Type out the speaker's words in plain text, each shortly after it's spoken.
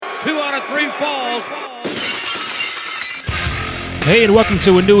2 out of 3 falls. Hey, and welcome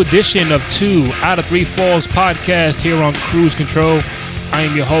to a new edition of 2 out of 3 Falls podcast here on Cruise Control. I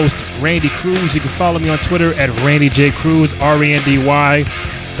am your host, Randy Cruz. You can follow me on Twitter at Randy J. Cruz, R-E-N-D-Y,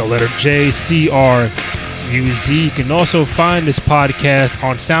 the letter J, C-R-U-Z. You can also find this podcast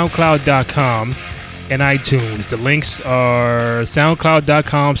on SoundCloud.com and iTunes. The links are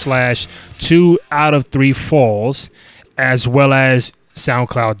SoundCloud.com/2 out of 3 Falls, as well as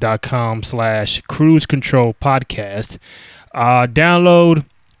SoundCloud.com/Cruise Control Podcast. Download,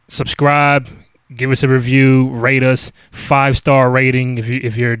 subscribe, give us a review, rate us, 5-star rating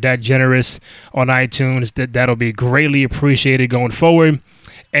if you're that generous on iTunes. That'll be greatly appreciated going forward.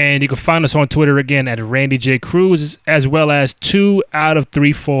 And you can find us on Twitter again at Randy J. Cruz, as well as 2 out of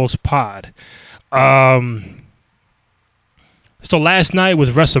 3 Falls Pod. So last night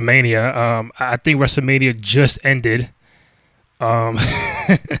was WrestleMania. I think WrestleMania just ended. Trying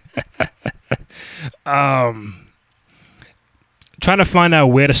to find out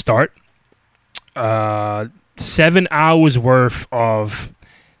where to start. 7 hours worth of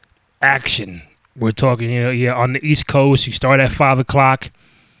action. We're talking, on the East Coast, you start at 5 o'clock,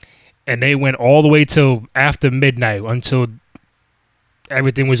 and they went all the way till after midnight until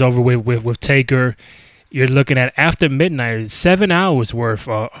everything was over with Taker. You're looking at after midnight, 7 hours worth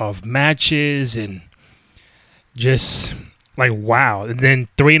of matches, and just like, wow. And then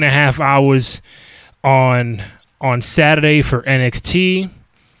 3.5 hours on Saturday for NXT.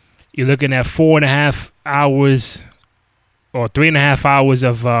 You're looking at 4.5 hours or 3.5 hours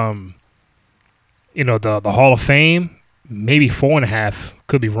of the Hall of Fame, maybe 4.5,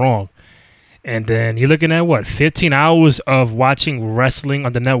 could be wrong. And then you're looking at 15 hours of watching wrestling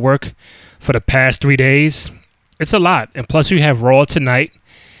on the network for the past 3 days. It's a lot. And plus you have Raw tonight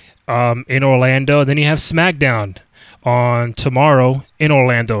in Orlando. Then you have SmackDown on tomorrow in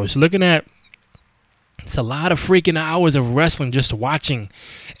Orlando. So looking at, it's a lot of freaking hours of wrestling just watching.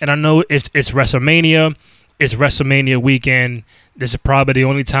 And I know it's WrestleMania. It's WrestleMania weekend. This is probably the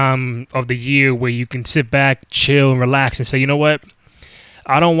only time of the year where you can sit back, chill, and relax and say, you know what?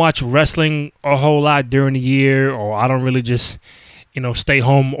 I don't watch wrestling a whole lot during the year, or I don't really just, stay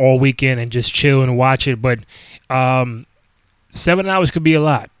home all weekend and just chill and watch it. But 7 hours could be a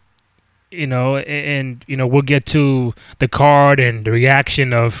lot, and we'll get to the card and the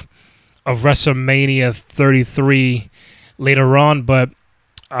reaction of WrestleMania 33 later on. But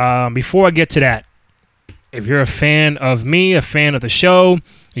before I get to that, if you're a fan of me, a fan of the show,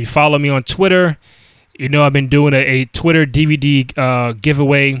 you follow me on Twitter, I've been doing a Twitter DVD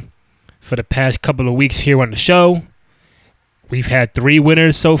giveaway for the past couple of weeks here on the show. We've had 3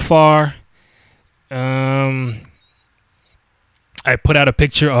 winners so far. I put out a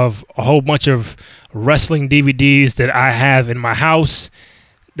picture of a whole bunch of wrestling DVDs that I have in my house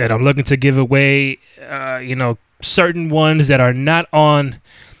that I'm looking to give away. Certain ones that are not on.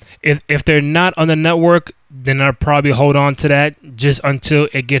 If they're not on the network, then I'll probably hold on to that just until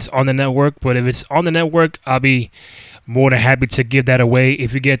it gets on the network. But if it's on the network, I'll be more than happy to give that away.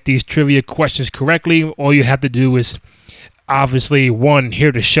 If you get these trivia questions correctly, all you have to do is obviously, 1,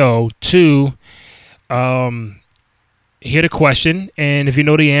 hear the show, 2, hear the question, and if you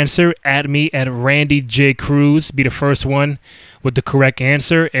know the answer, add me at Randy J. Cruz. Be the first one with the correct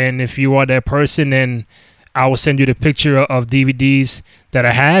answer. And if you are that person, then I will send you the picture of DVDs that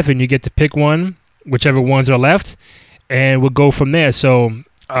I have, and you get to pick one, whichever ones are left, and we'll go from there. So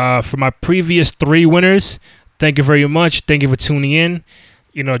for my previous 3 winners, thank you very much. Thank you for tuning in.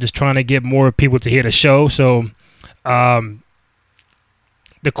 Just trying to get more people to hear the show. So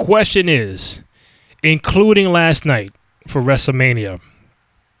the question is, including last night for WrestleMania,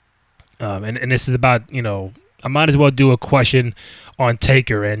 and this is about, I might as well do a question on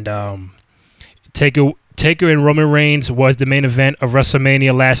Taker. And Taker and Roman Reigns was the main event of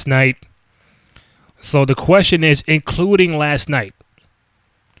WrestleMania last night. So the question is, including last night,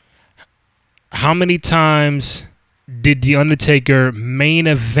 how many times did The Undertaker main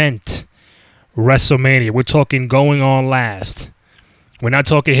event WrestleMania? We're talking going on last. We're not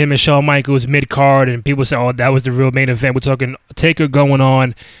talking him and Shawn Michaels mid-card and people say, oh, that was the real main event. We're talking Taker going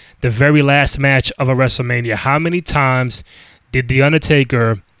on the very last match of a WrestleMania. How many times did The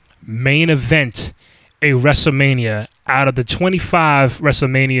Undertaker main event a WrestleMania out of the 25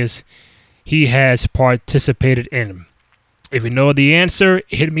 WrestleManias he has participated in? If you know the answer,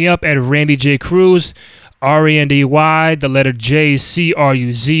 hit me up at Randy J. Cruz, R-E-N-D-Y, the letter J,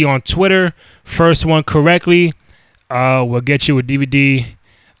 C-R-U-Z on Twitter. First one correctly, we'll get you a DVD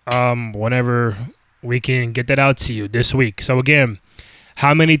whenever we can get that out to you this week. So again,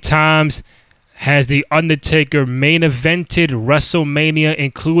 how many times has The Undertaker main evented WrestleMania,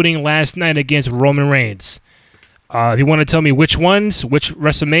 including last night against Roman Reigns? If you want to tell me which ones, which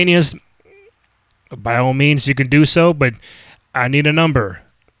WrestleManias, by all means you can do so, but I need a number.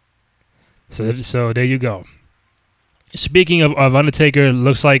 So there you go. Speaking of Undertaker,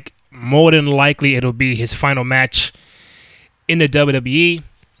 looks like more than likely it'll be his final match in the WWE.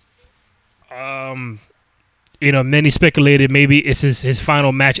 Many speculated maybe it's his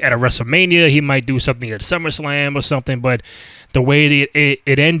final match at a WrestleMania. He might do something at SummerSlam or something, but the way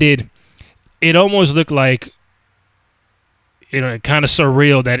it ended, it almost looked like, kind of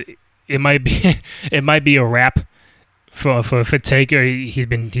surreal that it might be it might be a wrap for Taker. He's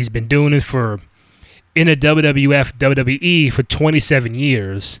been doing it in the WWF, WWE for 27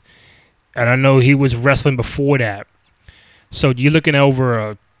 years, and I know he was wrestling before that. So you're looking over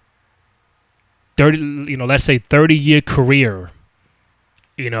a 30-year career,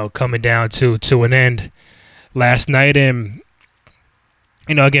 coming down to an end last night. And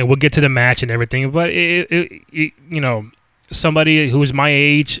again, we'll get to the match and everything, but somebody who's my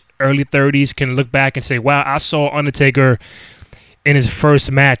age, early 30s, can look back and say, wow, I saw Undertaker in his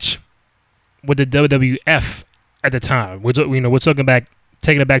first match with the WWF at the time. We're taking it back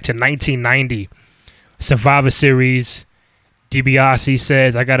to 1990, Survivor Series. DiBiase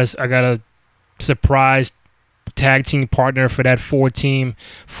says, I got a surprise tag team partner for that four-man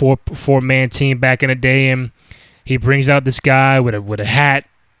team back in the day, and he brings out this guy with a hat,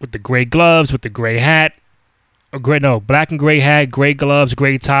 with the gray gloves, with the gray hat, black and gray hat, gray gloves,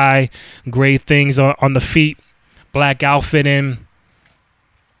 gray tie, gray things on the feet, black outfit in.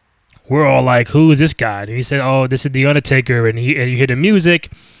 We're all like, who is this guy? And he said, oh, this is The Undertaker, and you hear the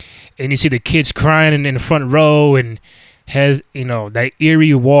music, and you see the kids crying in the front row, and has that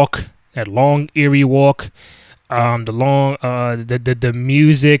eerie walk. That long, eerie walk, the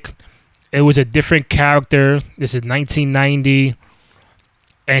music, it was a different character. This is 1990,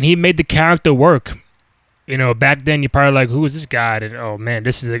 and he made the character work. Back then you're probably like, who is this guy? And oh man,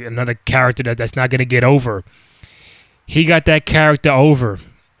 this is another character that's not gonna get over. He got that character over,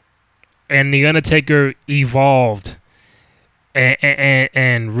 and The Undertaker evolved,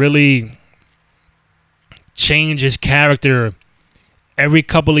 and really changed his character. Every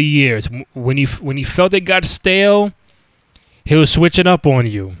couple of years, when he felt it got stale, he was switching up on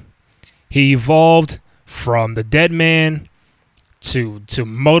you. He evolved from the Dead Man to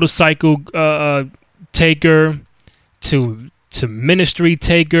motorcycle Taker to Ministry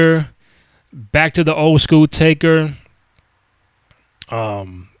Taker, back to the old school Taker,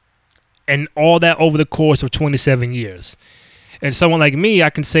 and all that over the course of 27 years. And someone like me, I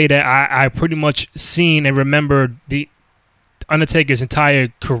can say that I pretty much seen and remember the Undertaker's entire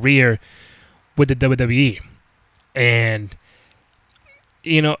career with the WWE. And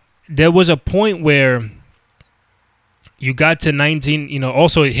there was a point where you got to 19,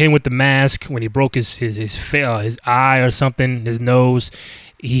 also him with the mask when he broke his eye or something, his nose.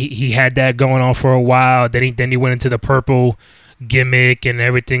 He had that going on for a while. Then he went into the purple gimmick and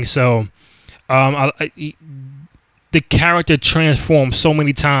everything. So the character transformed so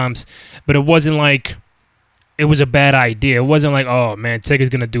many times, but it wasn't like it was a bad idea. It wasn't like, oh man, Taker's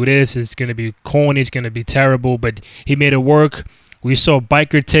gonna do this. It's gonna be corny. It's gonna be terrible. But he made it work. We saw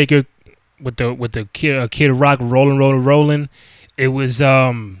Biker Taker with the Kid Rock rolling. It was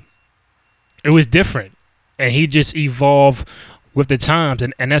different, and he just evolved with the times,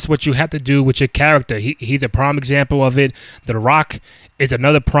 and that's what you have to do with your character. He's a prime example of it. The Rock is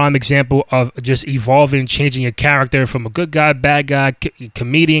another prime example of just evolving, changing your character from a good guy, bad guy,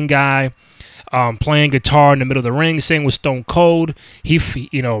 comedian guy. Playing guitar in the middle of the ring. Same with Stone Cold. He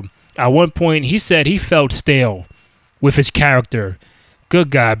at one point he said he felt stale with his character.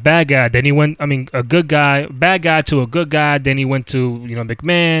 Good guy, bad guy. Then he went. A good guy, bad guy to a good guy. Then he went to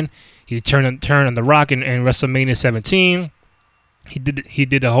McMahon. He turned on The Rock in WrestleMania 17. He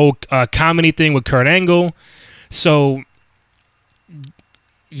did the whole comedy thing with Kurt Angle. So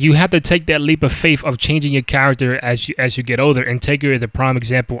you have to take that leap of faith of changing your character as you get older, and Taker is a prime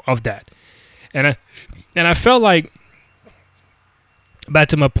example of that. And I felt like, back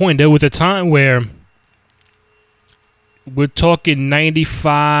to my point, there was a time where we're talking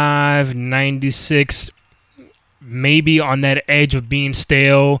 95, 96, maybe on that edge of being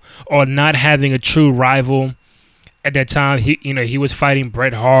stale or not having a true rival. At that time, he was fighting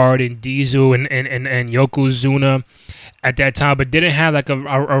Bret Hart and Diesel and Yokozuna at that time, but didn't have like a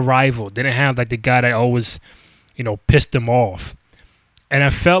rival. Didn't have like the guy that always, pissed him off. And I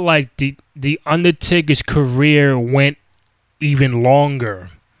felt like the Undertaker's career went even longer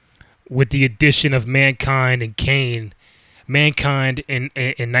with the addition of Mankind and Kane Mankind in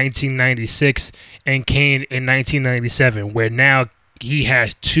 1996 and Kane in 1997, where now he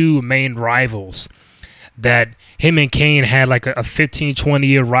has two main rivals that him and Kane had like a 15,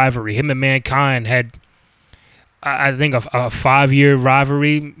 20-year rivalry. Him and Mankind had, I think, a 5-year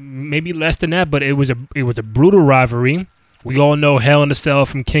rivalry, maybe less than that, but it was a brutal rivalry. We all know Hell in a Cell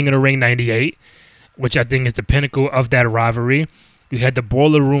from King of the Ring 98, which I think is the pinnacle of that rivalry. You had the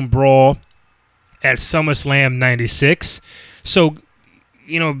Boiler Room Brawl at SummerSlam 96. So,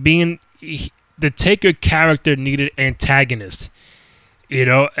 being the Taker character needed antagonists,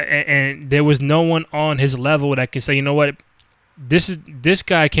 and there was no one on his level that can say, you know what, this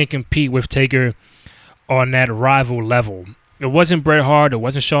guy can compete with Taker on that rival level. It wasn't Bret Hart, it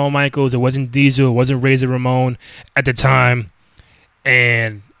wasn't Shawn Michaels, it wasn't Diesel, it wasn't Razor Ramon at the time,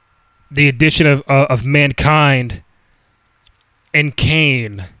 and the addition of Mankind and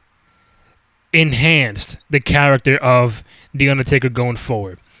Kane enhanced the character of The Undertaker going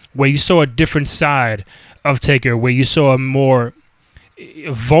forward, where you saw a different side of Taker, where you saw a more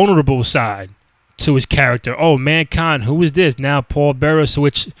vulnerable side to his character. Oh, Mankind, who is this? Now Paul Bearer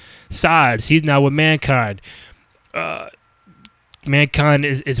switched sides. He's now with Mankind. Mankind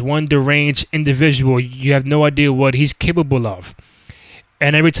is one deranged individual. You have no idea what he's capable of.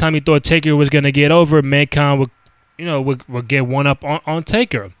 And every time you thought Taker was going to get over, Mankind would get one up on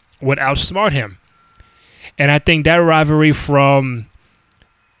Taker, would outsmart him. And I think that rivalry from,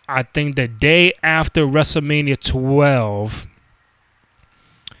 I think, the day after WrestleMania 12,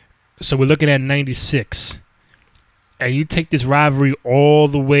 so we're looking at 96, and you take this rivalry all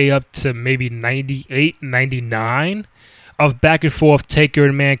the way up to maybe 98, 99 of back and forth Taker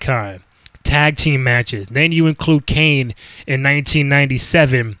and Mankind, tag team matches. Then you include Kane in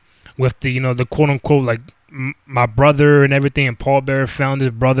 1997 with the quote unquote like my brother and everything, and Paul Bearer found his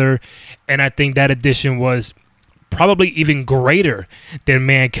brother, and I think that addition was probably even greater than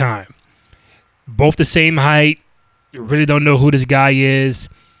Mankind. Both the same height. You really don't know who this guy is.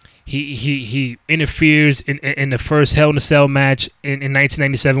 He interferes in the first Hell in a Cell match in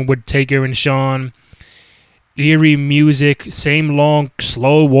 1997 with Taker and Shawn. Eerie music, same long,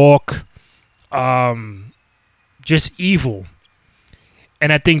 slow walk, just evil.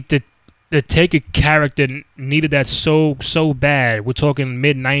 And I think that the Taker character needed that so bad. We're talking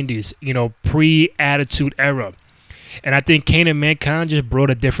mid-90s, pre-Attitude Era. And I think Kane and Mankind just brought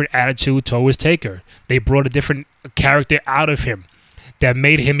a different attitude towards Taker. They brought a different character out of him that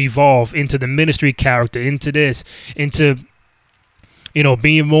made him evolve into the ministry character, into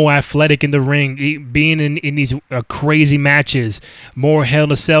being more athletic in the ring, being in these crazy matches, more Hell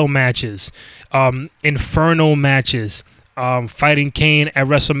in a Cell matches, Inferno matches, fighting Kane at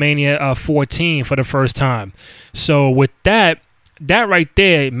WrestleMania 14 for the first time. So with that right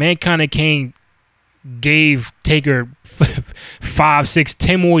there, Mankind and Kane gave Taker 5, 6,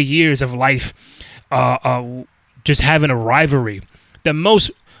 10 more years of life, just having a rivalry that most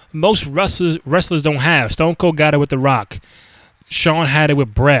wrestlers don't have. Stone Cold got it with The Rock. Shawn had it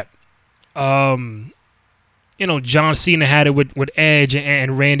with Bret. John Cena had it with Edge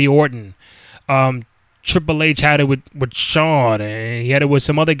and Randy Orton. Triple H had it with Shawn, and he had it with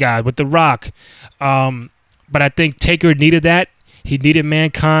some other guys, with The Rock. But I think Taker needed that. He needed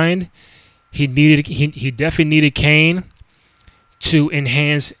Mankind. He definitely needed Kane to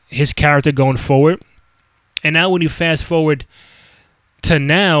enhance his character going forward. And now when you fast forward to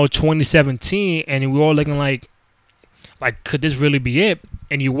now, 2017, and we're all looking like, could this really be it?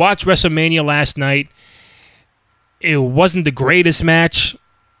 And you watch WrestleMania last night. It wasn't the greatest match.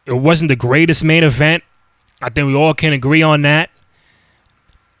 It wasn't the greatest main event. I think we all can agree on that.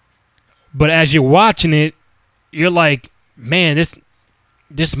 But as you're watching it, you're like, man,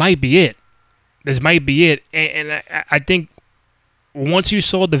 this might be it. This might be it. And I think once you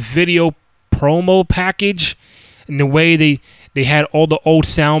saw the video promo package and the way they had all the old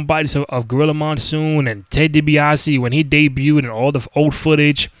sound bites of Gorilla Monsoon and Ted DiBiase when he debuted and all the old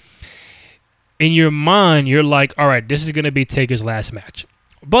footage, in your mind, you're like, all right, this is going to be Taker's last match.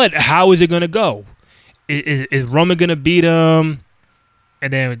 But how is it going to go? Is Roman going to beat him?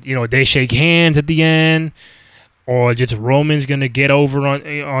 And then, they shake hands at the end? Or just Roman's going to get over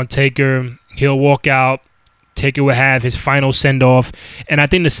on Taker? He'll walk out. Taker will have his final send-off. And I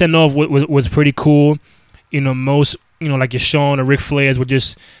think the send-off was pretty cool. Most, like your Shawn or Ric Flairs would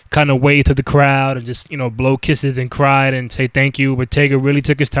just kind of wave to the crowd and just, blow kisses and cry and say thank you. But Taker really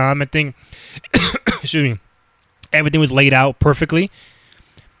took his time. I think, excuse me, everything was laid out perfectly.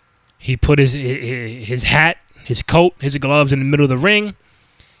 He put his hat, his coat, his gloves in the middle of the ring,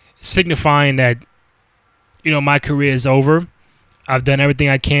 signifying that, my career is over. I've done everything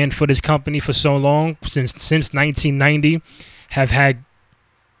I can for this company for so long, since 1990. Have had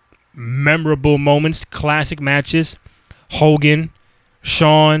memorable moments, classic matches. Hogan,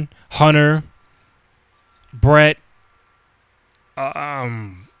 Shawn, Hunter, Brett. I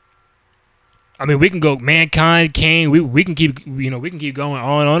mean, we can go Mankind, Kane. We can keep we can keep going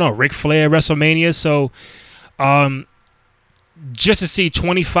on and on. Ric Flair, WrestleMania. So, just to see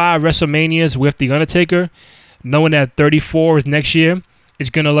 25 WrestleManias with the Undertaker, knowing that 34 is next year, it's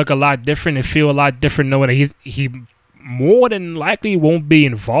gonna look a lot different and feel a lot different, knowing that he more than likely won't be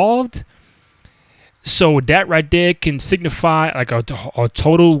involved. So that right there can signify like a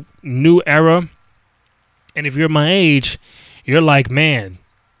total new era. And if you're my age, you're like, man,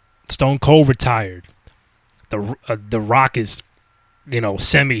 Stone Cold retired. The Rock is,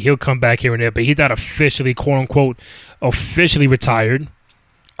 semi. He'll come back here and there, but he's not officially, quote unquote, officially retired.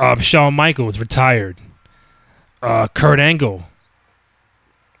 Shawn Michaels retired. Kurt Angle.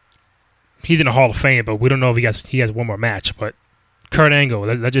 He's in the Hall of Fame, but we don't know if he has one more match. But Kurt Angle,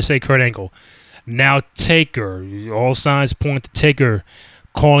 let's just say Kurt Angle. Now Taker, all signs point to Taker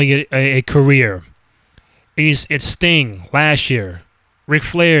calling it a career. And it's Sting last year, Ric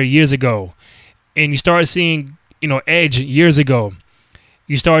Flair years ago, and you started seeing Edge years ago.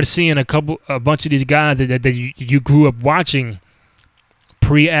 You started seeing a bunch of these guys that you grew up watching,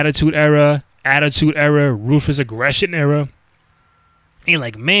 pre-Attitude Era, Ruthless Aggression Era. And you're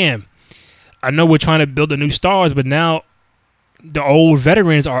like, man, I know we're trying to build the new stars, but now the old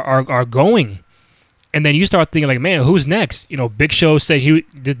veterans are going. And then you start thinking like, man, who's next? Big Show said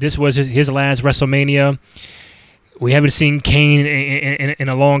this was his last WrestleMania. We haven't seen Kane in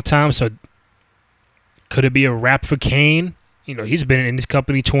a long time, so could it be a wrap for Kane? He's been in this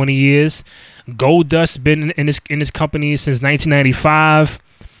company 20 years. Goldust been in this company since 1995.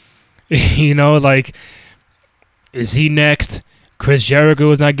 Like, is he next? Chris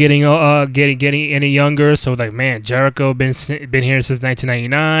Jericho is not getting any younger, so like, man, Jericho been here since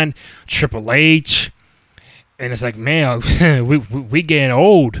 1999. Triple H, and it's like, man, we getting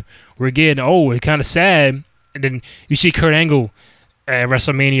old. We're getting old. It's kind of sad. And then you see Kurt Angle at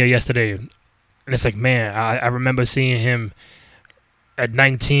WrestleMania yesterday, and it's like, man, I remember seeing him at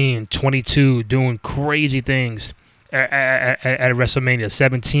 19, 22 doing crazy things at WrestleMania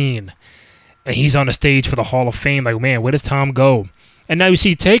 17. And he's on the stage for the Hall of Fame. Like, man, where does Tom go? And now you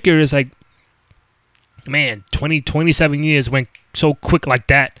see Taker is like, man, 27 years went so quick like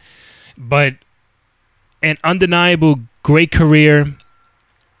that. But an undeniable great career.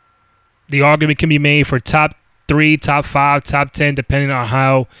 The argument can be made for top 3, top 5, top 10, depending on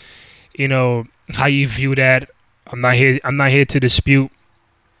how you view that. I'm not here to dispute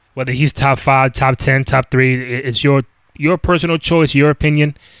whether he's top 5, top 10, top 3. It's your personal choice, your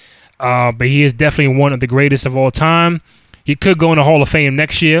opinion. But he is definitely one of the greatest of all time. He could go in the Hall of Fame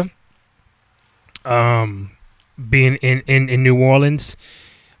next year. Being in New Orleans,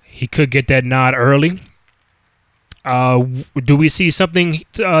 he could get that nod early. Do we see something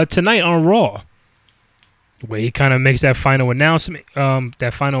tonight on Raw, where he kind of makes that final announcement?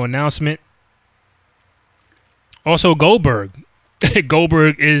 Also, Goldberg.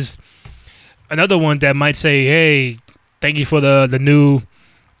 Goldberg is another one that might say, "Hey, thank you for the new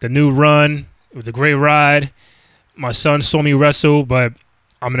run. It was a great ride. My son saw me wrestle, but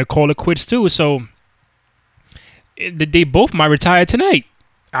I'm gonna call it quits too." So they both might retire tonight.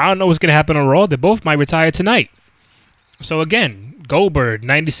 I don't know what's gonna happen on Raw. They both might retire tonight. So again, Goldberg,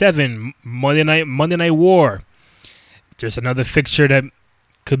 97, Monday Night War. Just another fixture that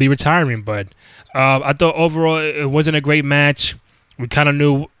could be retiring. But I thought overall it wasn't a great match. We kind of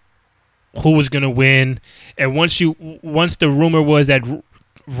knew who was gonna win, and once the rumor was that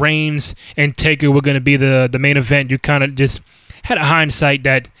Reigns and Taker were gonna be the main event, you kind of just had a hindsight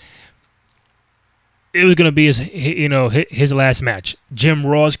that it was gonna be his last match. Jim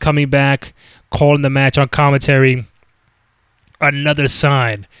Ross coming back, calling the match on commentary. Another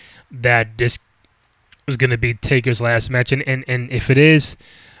sign that this was going to be Taker's last match. And if it is,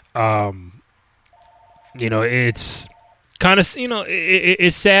 it's kind of,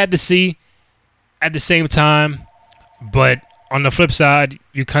 it's sad to see at the same time. But on the flip side,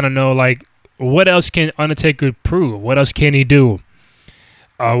 you kind of know, like, what else can Undertaker prove? What else can he do?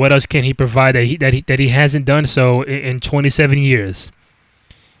 What else can he provide that he hasn't done so in 27 years?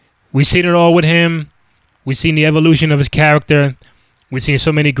 We've seen it all with him. We've seen the evolution of his character. We've seen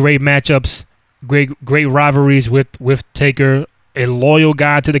so many great matchups, great rivalries with Taker. A loyal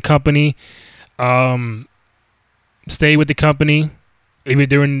guy to the company. Stayed with the company even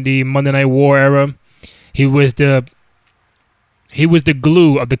during the Monday Night War era. He was the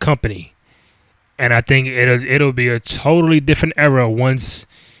glue of the company, and I think it'll be a totally different era once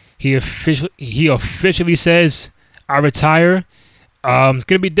he officially says I retire. It's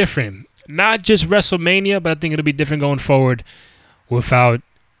gonna be different. Not just WrestleMania, but I think it'll be different going forward without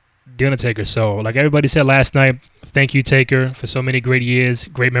The Undertaker. So, like everybody said last night, thank you, Taker, for so many great years,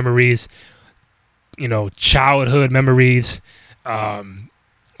 great memories. Childhood memories.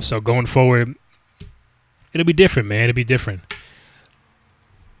 So going forward, it'll be different, man. It'll be different.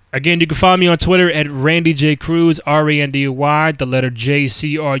 Again, you can find me on Twitter at Randy J. Cruz, Randy, the letter J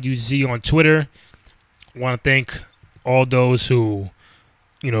Cruz on Twitter. I want to thank all those who,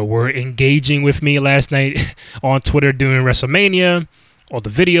 were engaging with me last night on Twitter during WrestleMania, all the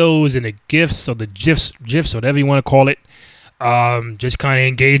videos and the GIFs or the GIFs, whatever you want to call it. Just kind of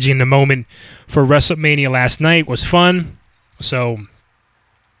engaging the moment for WrestleMania last night was fun. So,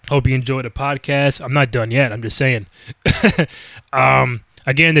 hope you enjoyed the podcast. I'm not done yet. I'm just saying.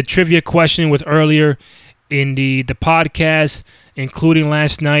 Again, the trivia question was earlier in the podcast, including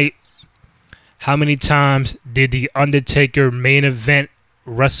last night. How many times did The Undertaker main event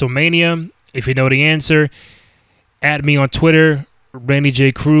WrestleMania? If you know the answer, add me on Twitter, Randy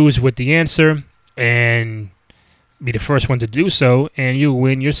J. Cruz, with the answer, and be the first one to do so, and you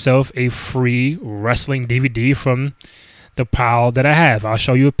win yourself a free wrestling DVD from the pile that I have. I'll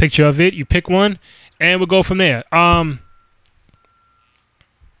show you a picture of it. You pick one, and we'll go from there.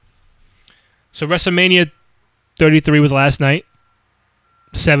 So WrestleMania 33 was last night.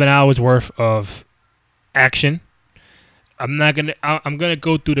 7 hours worth of action. I'm gonna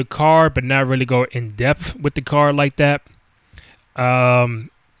go through the card, but not really go in depth with the card like that. Kind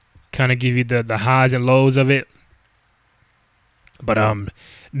of give you the highs and lows of it. But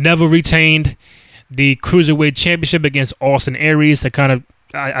Neville retained the Cruiserweight Championship against Austin Aries.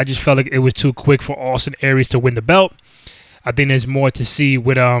 I just felt like it was too quick for Austin Aries to win the belt. I think there's more to see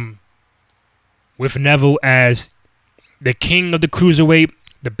with Neville as the king of the Cruiserweight,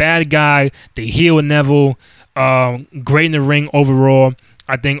 the bad guy, the heel Neville, great in the ring overall.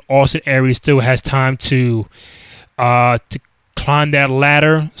 I think Austin Aries still has time to climb that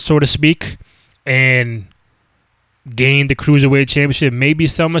ladder, so to speak, and gain the Cruiserweight Championship. Maybe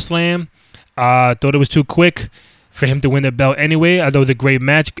SummerSlam. Thought it was too quick for him to win the belt anyway. I thought it was a great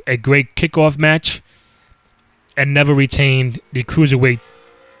match, a great kickoff match, and Neville retained the Cruiserweight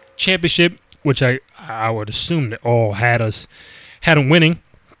Championship, which I would assume that all had him winning.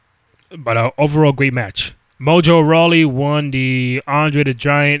 But overall, great match. Mojo Rawley won the Andre the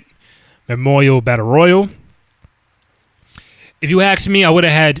Giant Memorial Battle Royal. If you ask me, I would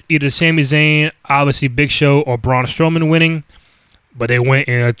have had either Sami Zayn, obviously Big Show, or Braun Strowman winning. But they went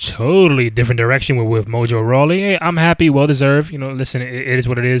in a totally different direction with Mojo Rawley. Hey, I'm happy, well-deserved. Listen, it is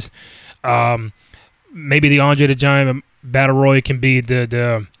what it is. Maybe the Andre the Giant Battle Royal can be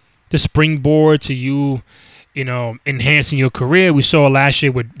the springboard to you, enhancing your career. We saw last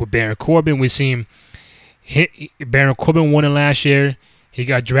year with Baron Corbin. We seen Baron Corbin won it last year. He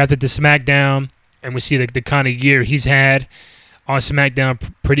got drafted to SmackDown, and we see the kind of year he's had on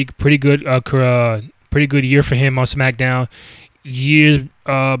SmackDown. Pretty good year for him on SmackDown. Years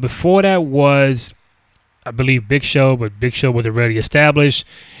before that was, I believe, Big Show, but Big Show was already established,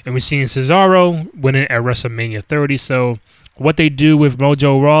 and we're seeing Cesaro winning at WrestleMania 30. So what they do with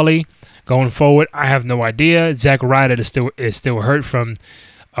Mojo Rawley going forward, I have no idea. Zack Ryder is still hurt from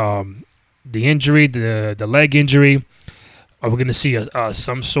the injury, the leg injury. Are we going to see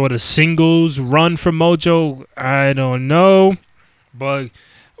some sort of singles run from Mojo? I don't know, but it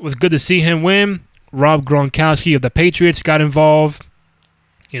was good to see him win. Rob Gronkowski of the Patriots got involved.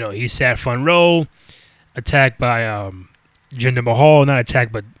 He sat front row, attacked by Jinder Mahal. Not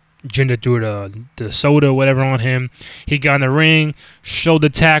attacked, but Jinder threw the soda or whatever on him. He got in the ring, showed the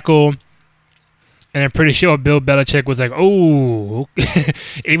tackle, and I'm pretty sure Bill Belichick was like, "Oh,"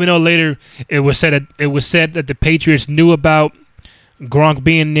 even though later it was said that the Patriots knew about Gronk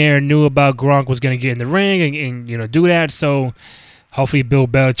being there, knew about Gronk was going to get in the ring and do that. So hopefully Bill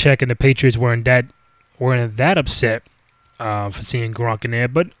Belichick and the Patriots weren't that upset for seeing Gronk in there.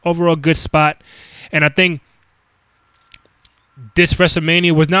 But overall, good spot, and I think this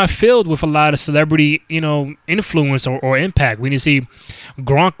WrestleMania was not filled with a lot of celebrity, influence or impact. We didn't see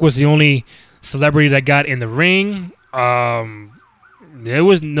Gronk was the only celebrity that got in the ring. There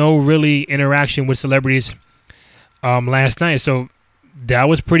was no really interaction with celebrities last night, so that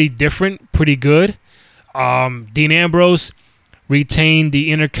was pretty different, pretty good. Dean Ambrose retained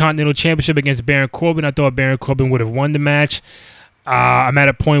the Intercontinental Championship against Baron Corbin. I thought Baron Corbin would have won the match. I'm at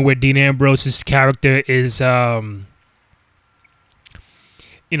a point where Dean Ambrose's character is, kind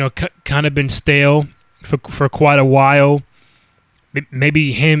of been stale for quite a while.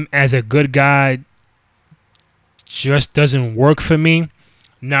 Maybe him as a good guy just doesn't work for me.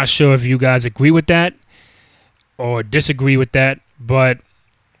 Not sure if you guys agree with that or disagree with that, but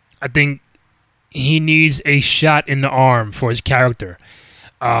I think he needs a shot in the arm for his character.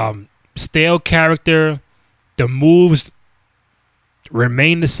 Stale character. The moves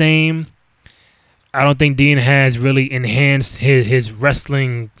remain the same. I don't think Dean has really enhanced his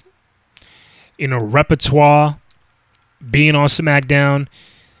wrestling, repertoire. Being on SmackDown,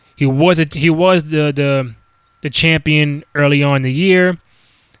 he was the champion early on in the year.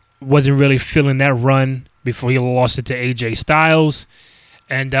 Wasn't really feeling that run before he lost it to AJ Styles,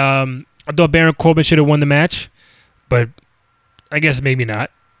 and I thought Baron Corbin should have won the match, but I guess maybe not.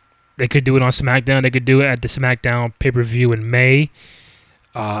 They could do it on SmackDown. They could do it at the SmackDown pay-per-view in May.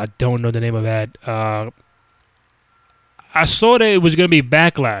 I don't know the name of that. I saw that it was going to be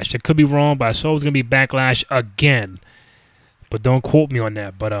Backlash. I could be wrong, but I saw it was going to be Backlash again. But don't quote me on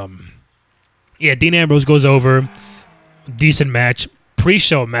that. But, yeah, Dean Ambrose goes over. Decent match.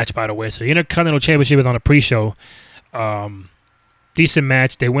 Pre-show match, by the way. So the Intercontinental Championship is on a pre-show. Decent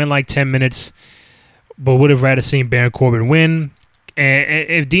match. They win like 10 minutes. But would have rather seen Baron Corbin win. And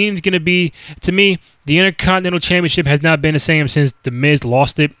if Dean's going to be, to me, the Intercontinental Championship has not been the same since The Miz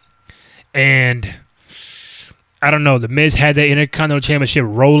lost it. And I don't know. The Miz had the Intercontinental Championship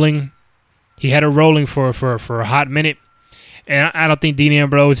rolling. He had it rolling for a hot minute. And I don't think Dean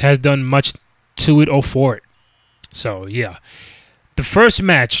Ambrose has done much to it or for it. So, yeah. The first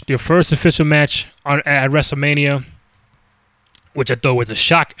official match at WrestleMania, which I thought was a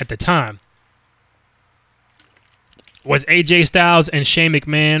shock at the time, was AJ Styles and Shane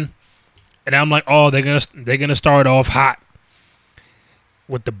McMahon, and I'm like, oh, they're gonna start off hot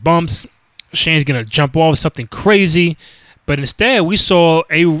with the bumps. Shane's gonna jump off something crazy, but instead we saw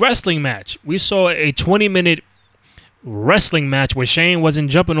a wrestling match. We saw a 20-minute wrestling match where Shane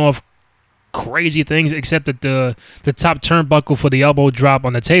wasn't jumping off crazy things except that the top turnbuckle for the elbow drop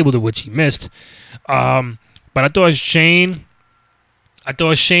on the table, to which he missed. But I thought Shane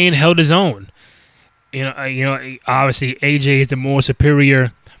held his own. Obviously AJ is the more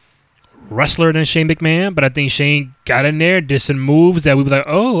superior wrestler than Shane McMahon, but I think Shane got in there, did some moves that we were like,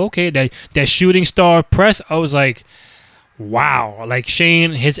 oh, okay, that shooting star press. I was like, wow, like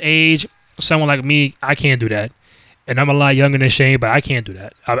Shane, his age, someone like me, I can't do that, and I'm a lot younger than Shane, but I can't do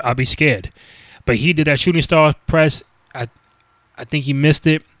that. I'll be scared. But he did that shooting star press. I think he missed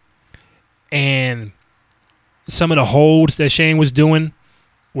it, and some of the holds that Shane was doing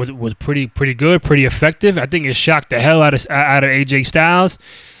was pretty good, pretty effective. I think it shocked the hell out of AJ Styles.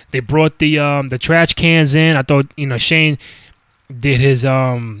 They brought the trash cans in. I thought Shane did his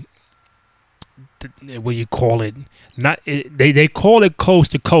what do you call it? They call it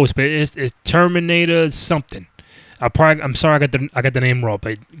coast to coast, but it's Terminator something. I'm sorry, I got the name wrong.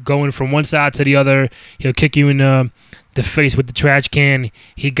 But going from one side to the other, he'll kick you in the face with the trash can.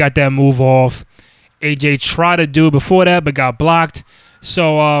 He got that move off. AJ tried to do it before that, but got blocked.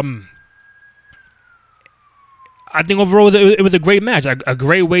 So I think overall it was a great match, a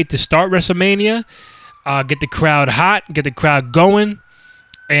great way to start WrestleMania, get the crowd hot, get the crowd going,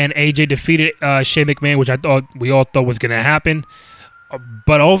 and AJ defeated Shane McMahon, which we all thought was going to happen.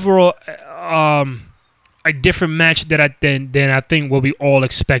 But overall, a different match than I think what we all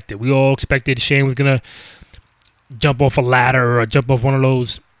expected. We all expected Shane was going to jump off a ladder or jump off one of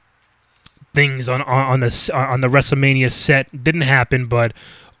those things on the WrestleMania set. Didn't happen, but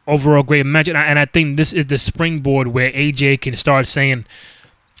overall great match, and I think this is the springboard where AJ can start saying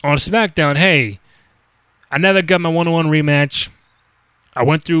on SmackDown, hey, I never got my one-on-one rematch. I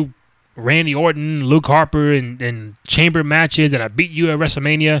went through Randy Orton, Luke Harper, and chamber matches, and I beat you at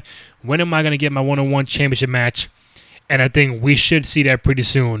WrestleMania. When am I going to get my one-on-one championship match? And I think we should see that pretty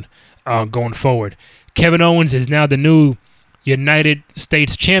soon going forward. Kevin Owens is now the new United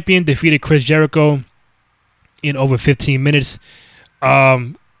States champion, defeated Chris Jericho in over 15 minutes.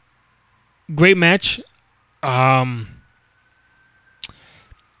 Great match. It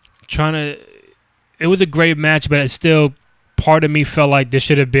was a great match, but it's still, part of me felt like this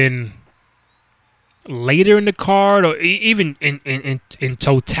should have been later in the card, or even in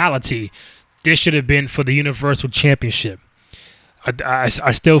totality, this should have been for the Universal Championship. I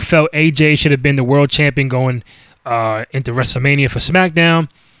still felt AJ should have been the world champion going into WrestleMania for SmackDown,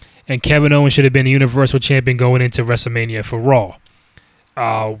 and Kevin Owens should have been the Universal Champion going into WrestleMania for Raw.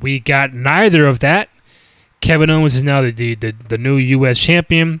 We got neither of that. Kevin Owens is now the new U.S.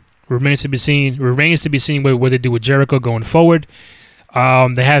 Champion. Remains to be seen what they do with Jericho going forward. They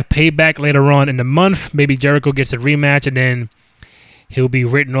have Payback later on in the month. Maybe Jericho gets a rematch, and then he'll be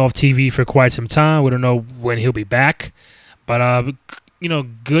written off TV for quite some time. We don't know when he'll be back. But,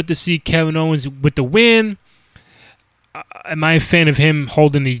 good to see Kevin Owens with the win. am I a fan of him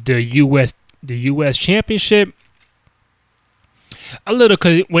holding the U.S. championship? A little,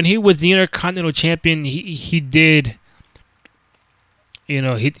 because when he was the Intercontinental Champion, he did,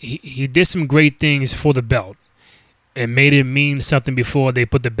 he did some great things for the belt and made it mean something before they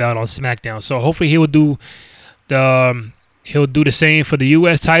put the belt on SmackDown. So hopefully he'll do the same for the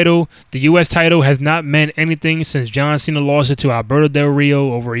U.S. title. The U.S. title has not meant anything since John Cena lost it to Alberto Del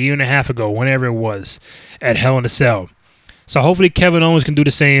Rio over a year and a half ago, whenever it was, at Hell in a Cell. So hopefully Kevin Owens can do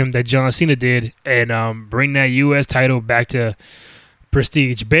the same that John Cena did and bring that U.S. title back to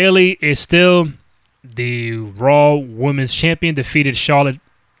prestige. Bayley is still the Raw Women's Champion, defeated Charlotte,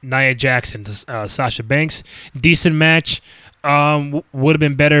 Nia Jax, and Sasha Banks. Decent match. Would have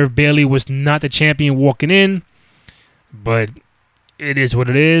been better if Bayley was not the champion walking in, but it is what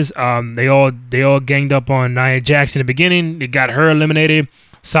it is. They all ganged up on Nia Jax in the beginning. They got her eliminated.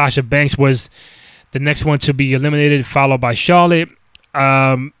 Sasha Banks was the next one to be eliminated, followed by Charlotte.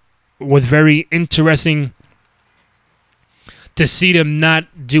 Was very interesting to see them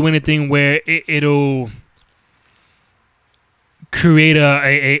not do anything where it'll create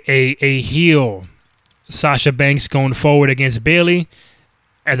a heel Sasha Banks going forward against Bayley.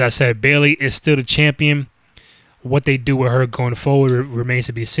 As I said, Bayley is still the champion. What they do with her going forward remains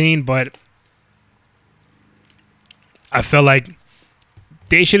to be seen, but I felt like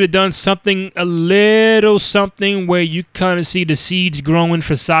they should have done a little something where you kind of see the seeds growing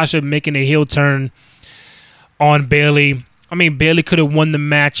for Sasha making a heel turn on Bayley. I mean, Bayley could have won the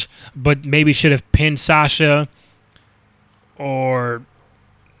match, but maybe should have pinned Sasha, or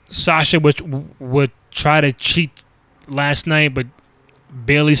Sasha would try to cheat last night, but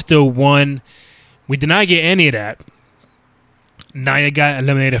Bayley still won. We did not get any of that. Nia got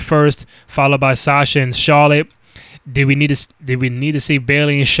eliminated first, followed by Sasha and Charlotte. Did we need to see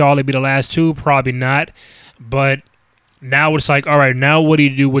Bayley and Charlotte be the last two? Probably not. But now it's like, all right, now what do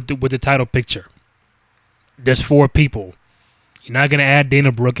you do with the title picture? There's 4 people. You're not gonna add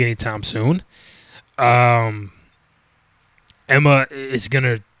Dana Brooke anytime soon. Emma is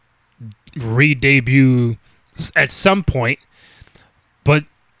gonna re-debut at some point, but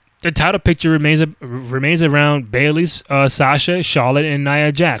the title picture remains around Bayley's, Sasha, Charlotte, and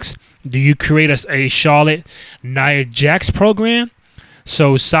Nia Jax. Do you create a Charlotte Nia Jax program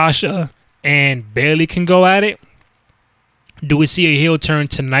so Sasha and Bayley can go at it? Do we see a heel turn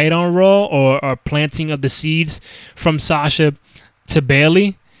tonight on Raw, or a planting of the seeds from Sasha to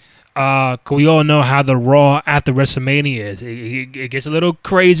Bayley? Cause we all know how the Raw after WrestleMania is. It gets a little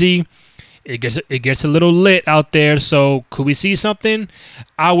crazy. It gets a little lit out there. So could we see something?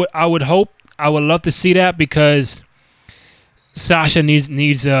 I would hope. I would love to see that, because Sasha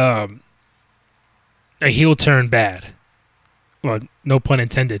needs a heel turn bad. Well, no pun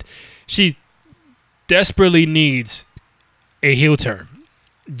intended. She desperately needs a heel turn,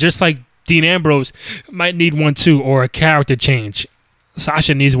 just like Dean Ambrose might need one too, or a character change.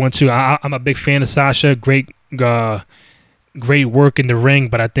 Sasha needs one too. I'm a big fan of Sasha. Great work in the ring,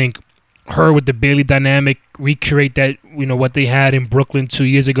 but I think her with the Bayley dynamic, recreate that, what they had in Brooklyn 2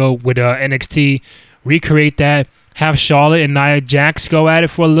 years ago with NXT, recreate that, have Charlotte and Nia Jax go at it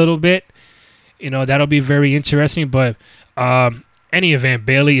for a little bit. That'll be very interesting. But any event,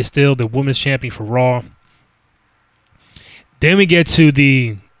 Bayley is still the women's champion for Raw. Then we get to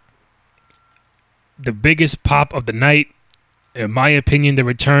the biggest pop of the night, in my opinion, the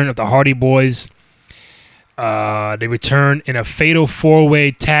return of the Hardy Boys. They return in a fatal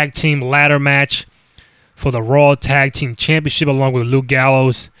 4-way tag team ladder match for the Raw Tag Team Championship, along with Luke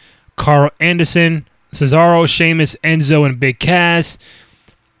Gallows, Carl Anderson, Cesaro, Sheamus, Enzo, and Big Cass.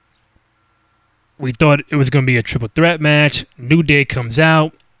 We thought it was going to be a triple threat match. New Day comes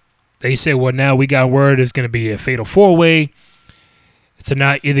out. They say, well, now we got word it's going to be a fatal 4-way. So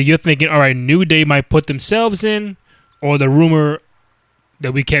now either you're thinking, all right, New Day might put themselves in, or the rumor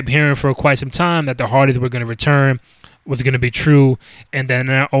that we kept hearing for quite some time that the Hardys were going to return was going to be true, and then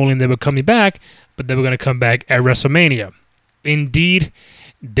not only they were coming back, but they were going to come back at WrestleMania. Indeed,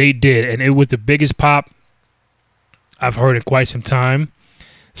 they did, and it was the biggest pop I've heard in quite some time.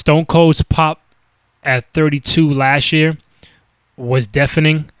 Stone Cold's pop at 32 last year was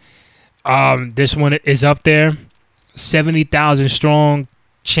deafening. This one is up there. 70,000 strong,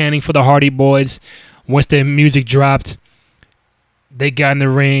 chanting for the Hardy Boys. Once their music dropped, they got in the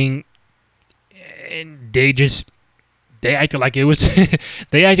ring, and they acted like it was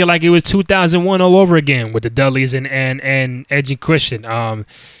they acted like it was 2001 all over again with the Dudleys and Edge and Christian.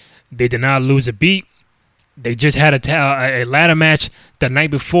 They did not lose a beat. They just had a ladder match the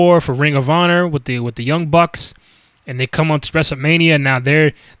night before for Ring of Honor with the Young Bucks, and they come on to WrestleMania. Now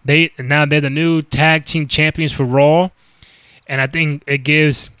they're the new tag team champions for Raw. and I think it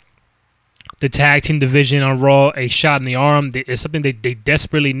gives the tag team division on Raw a shot in the arm. It's something they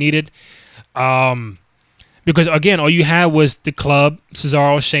desperately needed. Because again, all you had was the Club,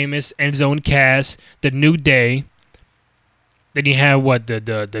 Cesaro, Sheamus, Enzo, and Cass, the New Day. Then you have what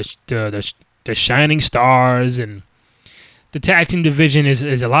the Shining Stars, and the tag team division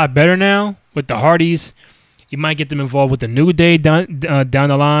is a lot better now with the Hardys. You might get them involved with the New Day down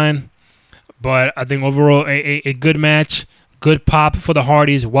the line, but I think overall a good match, good pop for the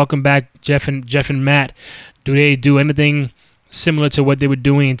Hardys. Welcome back, Jeff and Matt. Do they do anything similar to what they were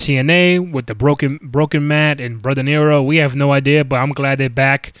doing in TNA with the broken Matt and Brother Nero? We have no idea, but I'm glad they're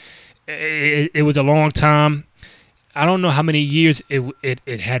back. It was a long time. I don't know how many years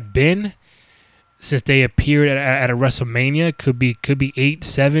it had been since they appeared at a WrestleMania. Could be 8,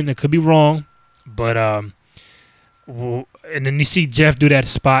 7. It could be wrong, but and then you see Jeff do that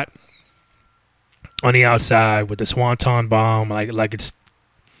spot on the outside with the Swanton Bomb, like it's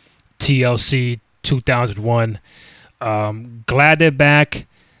TLC 2001. Glad they're back.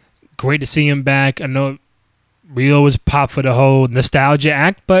 Great to see him back. I know we always pop for the whole nostalgia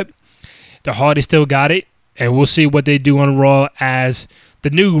act, but the Hardys still got it, and we'll see what they do on Raw as the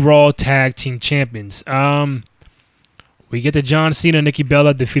new Raw Tag Team Champions. We get to John Cena, Nikki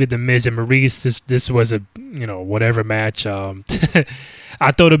Bella defeated The Miz and Maurice. This was a whatever match. I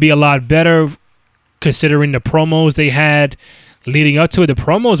thought it'd be a lot better considering the promos they had leading up to it. The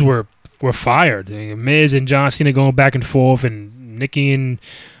promos were fired. Miz and John Cena going back and forth, and Nikki and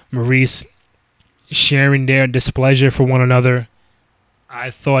Maurice sharing their displeasure for one another.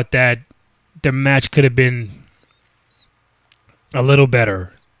 I thought that the match could have been a little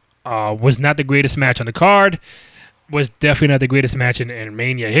better. Was not the greatest match on the card. Was definitely not the greatest match in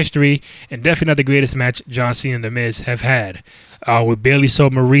Mania history, and definitely not the greatest match John Cena and The Miz have had. We barely saw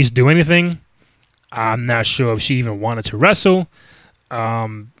Maurice do anything. I'm not sure if she even wanted to wrestle.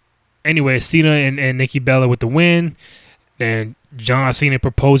 Anyway, Cena and Nikki Bella with the win. Then John Cena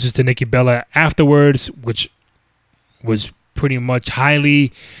proposes to Nikki Bella afterwards, which was pretty much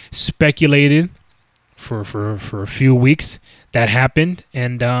highly speculated for a few weeks. That happened,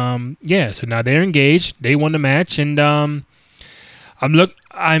 and so now they're engaged. They won the match, and I'm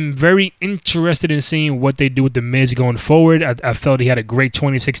very interested in seeing what they do with The Miz going forward. I felt he had a great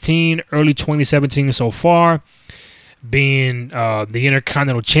 2016, early 2017 so far, being the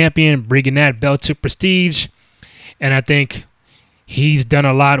Intercontinental Champion, bringing that belt to Prestige, and I think he's done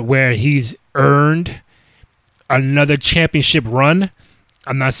a lot where he's earned another championship run.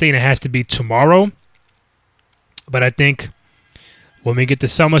 I'm not saying it has to be tomorrow, but I think when we get to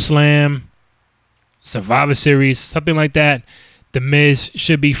SummerSlam, Survivor Series, something like that, The Miz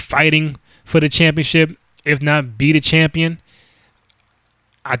should be fighting for the championship, if not be the champion.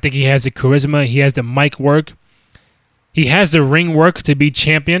 I think he has the charisma. He has the mic work. He has the ring work to be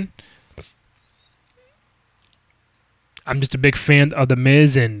champion. I'm just a big fan of The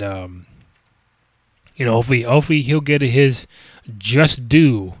Miz, and hopefully he'll get his just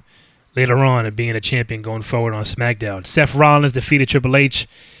due later on of being a champion going forward on SmackDown. Seth Rollins defeated Triple H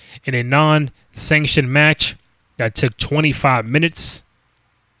in a non-sanctioned match that took 25 minutes.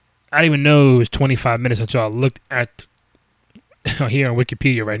 I didn't even know it was 25 minutes until I looked at here on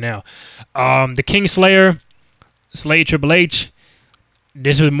Wikipedia right now. The Kingslayer slayed Triple H.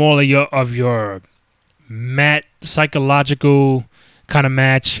 This was more of your mat psychological kind of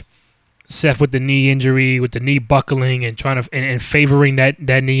match. Seth with the knee injury, with the knee buckling and trying to and favoring that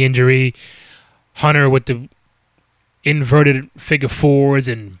knee injury. Hunter with the inverted figure fours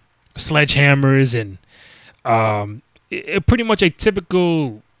and sledgehammers, and pretty much a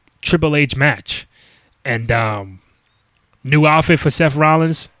typical Triple H match. And new outfit for Seth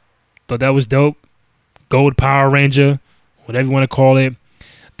Rollins. Thought that was dope. Gold Power Ranger, whatever you want to call it.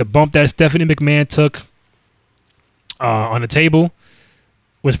 The bump that Stephanie McMahon took on the table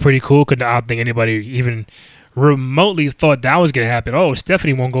was pretty cool, because I don't think anybody even remotely thought that was going to happen. Oh,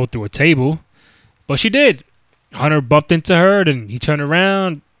 Stephanie won't go through a table. But she did. Hunter bumped into her, and he turned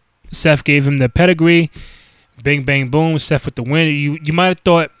around. Seth gave him the pedigree. Bing, bang, boom. Seth with the win. You might have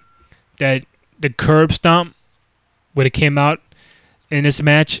thought that the curb stomp would have came out in this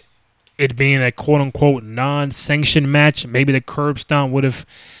match, it being a quote-unquote non-sanctioned match. Maybe the curb stomp would have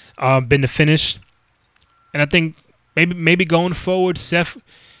been the finish. And I think maybe going forward, Seth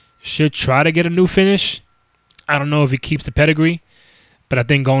should try to get a new finish. I don't know if he keeps the pedigree, but I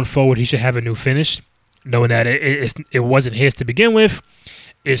think going forward he should have a new finish, knowing that it wasn't his to begin with.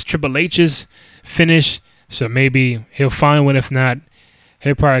 It's Triple H's finish, so maybe he'll find one. If not,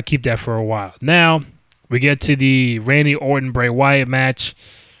 he'll probably keep that for a while. Now, we get to the Randy Orton-Bray Wyatt match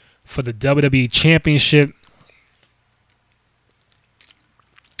for the WWE Championship.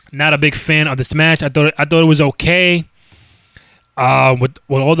 Not a big fan of this match. I thought it was okay. With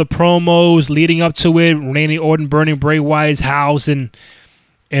all the promos leading up to it, Randy Orton burning Bray Wyatt's house and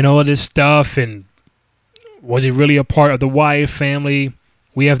all this stuff, and was he really a part of the Wyatt family?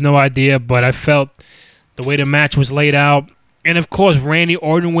 We have no idea, but I felt the way the match was laid out, and of course Randy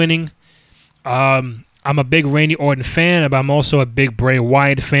Orton winning. I'm a big Randy Orton fan, but I'm also a big Bray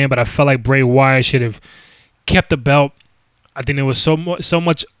Wyatt fan. But I felt like Bray Wyatt should have kept the belt. I think there was so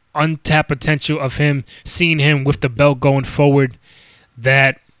much untapped potential of him, seeing him with the belt going forward,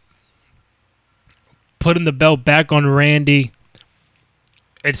 that putting the belt back on Randy,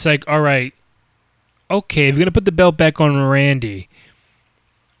 it's like, all right, okay, if you're gonna put the belt back on Randy,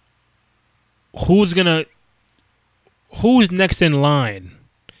 who's next in line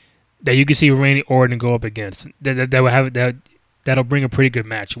that you can see Randy Orton go up against? That'll bring a pretty good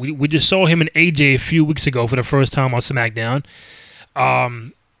match. We just saw him and AJ a few weeks ago for the first time on SmackDown.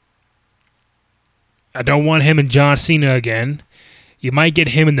 I don't want him and John Cena again. You might get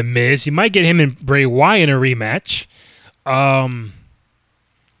him in The Miz. You might get him and Bray Wyatt in a rematch.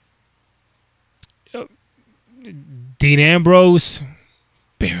 Dean Ambrose,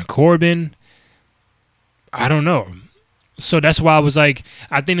 Baron Corbin. I don't know. So that's why I was like,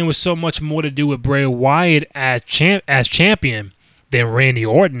 I think there was so much more to do with Bray Wyatt as champion than Randy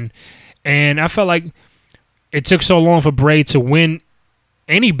Orton. And I felt like it took so long for Bray to win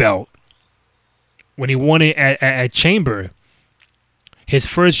any belt when he won it at Chamber. His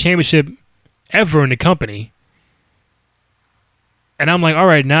first championship ever in the company. And I'm like, all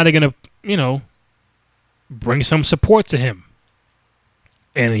right, now they're going to, bring some support to him.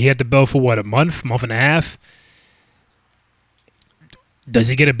 And he had the belt for, a month and a half? Does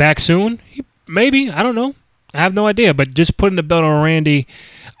he get it back soon? Maybe. I don't know. I have no idea. But just putting the belt on Randy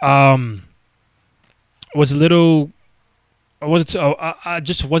was a little... I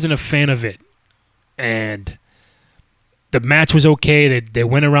just wasn't a fan of it. And the match was okay. They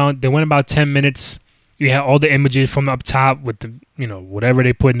went about 10 minutes. You had all the images from up top with the, whatever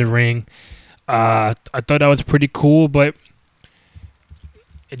they put in the ring. I thought that was pretty cool, but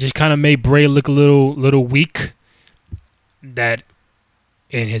it just kind of made Bray look a little weak. That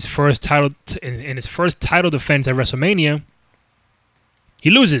in his first title defense at WrestleMania, he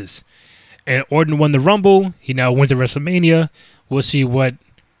loses, and Orton won the Rumble. He now wins the WrestleMania. We'll see what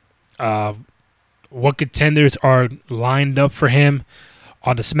contenders are lined up for him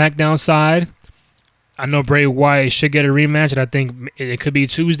on the SmackDown side. I know Bray Wyatt should get a rematch, and I think it could be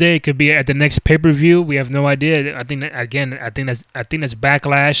Tuesday. It could be at the next pay-per-view. We have no idea. I think that's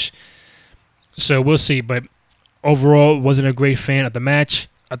Backlash. So we'll see. But overall, wasn't a great fan of the match.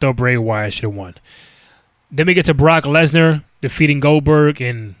 I thought Bray Wyatt should have won. Then we get to Brock Lesnar defeating Goldberg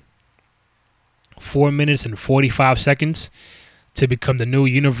in 4 minutes and 45 seconds to become the new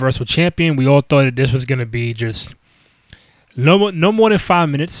Universal Champion. We all thought that this was going to be just no more than 5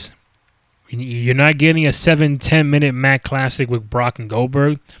 minutes. You're not getting a 7-10 minute Mac Classic with Brock and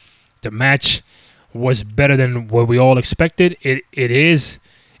Goldberg. The match was better than what we all expected. It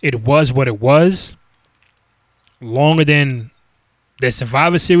was what it was. Longer than the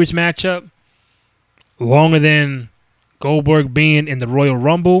Survivor Series matchup. Longer than Goldberg being in the Royal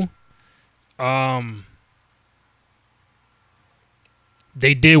Rumble.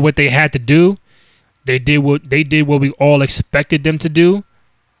 They did what they had to do. They did what we all expected them to do.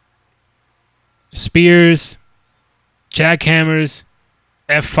 Spears, jackhammers,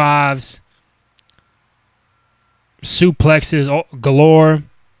 F5s, suplexes galore,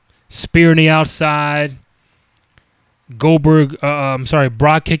 spear in the outside,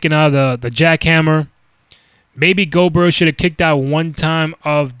 Brock kicking out of the jackhammer. Maybe Goldberg should have kicked out one time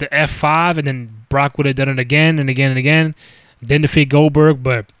of the F5, and then Brock would have done it again and again and again. Then defeat Goldberg,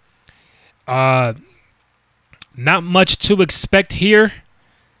 but not much to expect here.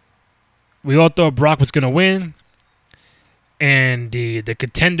 We all thought Brock was going to win. And the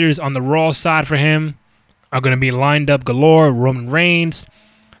contenders on the Raw side for him are going to be lined up galore. Roman Reigns,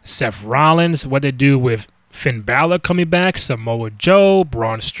 Seth Rollins, what they do with Finn Balor coming back, Samoa Joe,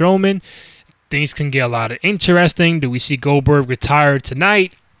 Braun Strowman. Things can get a lot of interesting. Do we see Goldberg retire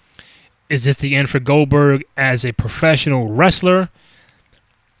tonight? Is this the end for Goldberg as a professional wrestler?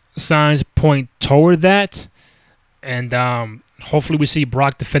 Signs point toward that. And hopefully we see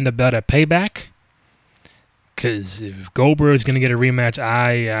Brock defend the belt at Payback. Because if Goldberg is going to get a rematch,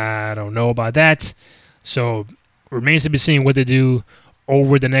 I don't know about that. So remains to be seen what they do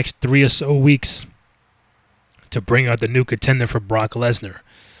over the next 3 or so weeks to bring out the new contender for Brock Lesnar.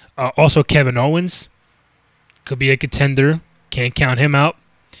 Also, Kevin Owens could be a contender. Can't count him out.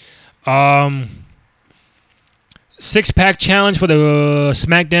 Six-pack challenge for the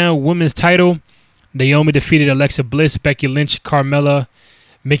SmackDown Women's title. Naomi defeated Alexa Bliss, Becky Lynch, Carmella,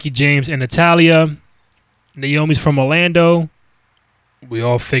 Mickie James, and Natalya. Naomi's from Orlando. We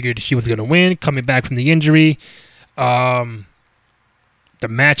all figured she was going to win, coming back from the injury. The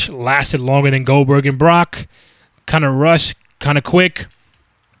match lasted longer than Goldberg and Brock. Kind of rushed, kind of quick.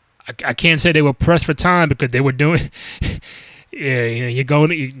 I can't say they were pressed for time because they were doing. Yeah, you're going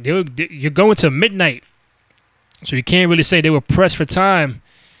to midnight, so you can't really say they were pressed for time.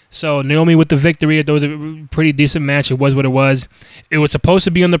 So Naomi with the victory. It was a pretty decent match. It was what it was. It was supposed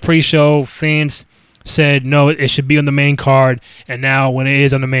to be on the pre-show. Fans said no, it should be on the main card. And now when it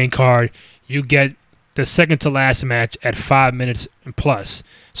is on the main card, you get the second to last match at 5 minutes and plus.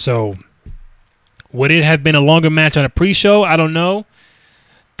 So would it have been a longer match on a pre-show? I don't know.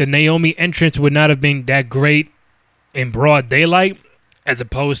 The Naomi entrance would not have been that great in broad daylight as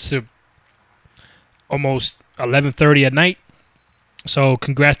opposed to almost 11:30 at night. So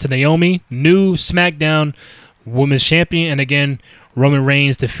congrats to Naomi, new SmackDown Women's Champion. And again, Roman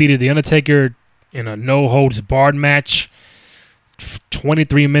Reigns defeated The Undertaker in a no-holds-barred match,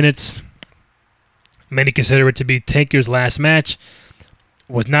 23 minutes. Many consider it to be Taker's last match.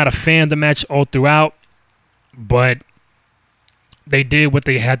 Was not a fan of the match all throughout, but they did what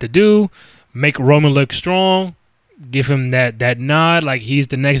they had to do, make Roman look strong, give him that nod like he's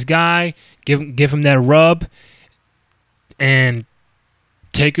the next guy, give him that rub. And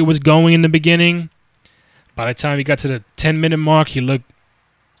Taker was going in the beginning. By the time he got to the 10-minute mark, he looked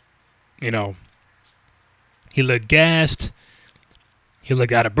gassed. He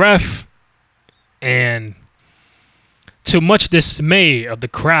looked out of breath. And to much dismay of the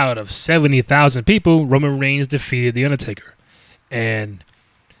crowd of 70,000 people, Roman Reigns defeated The Undertaker. And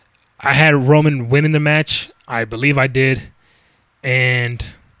I had Roman winning the match. I believe I did. And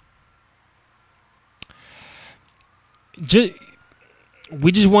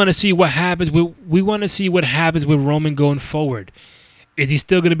we just want to see what happens. We want to see what happens with Roman going forward. Is he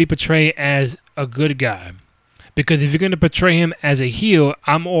still going to be portrayed as a good guy? Because if you're going to portray him as a heel,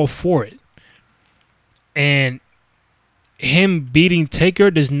 I'm all for it. And him beating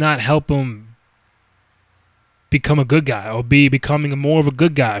Taker does not help him become a good guy or becoming more of a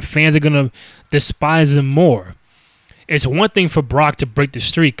good guy. Fans are going to despise him more. It's one thing for Brock to break the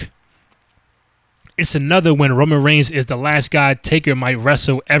streak. It's another when Roman Reigns is the last guy Taker might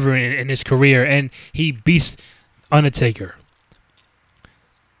wrestle ever in his career, and he beats Undertaker.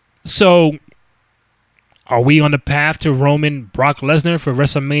 So, are we on the path to Roman Brock Lesnar for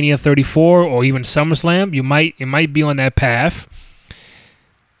WrestleMania 34 or even SummerSlam? It might be on that path.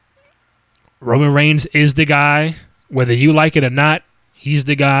 Roman Reigns is the guy, whether you like it or not. He's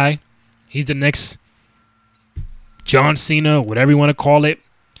the guy. He's the next John Cena, whatever you want to call it.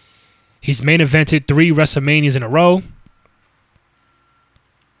 He's main evented 3 WrestleManias in a row.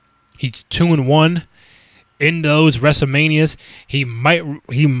 He's 2-1 in those WrestleManias. He might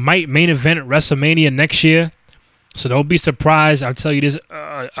main event WrestleMania next year. So don't be surprised. I'll tell you this: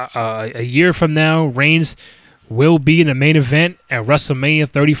 a year from now, Reigns will be in the main event at WrestleMania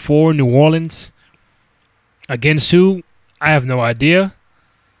 34 in New Orleans. Against who? I have no idea.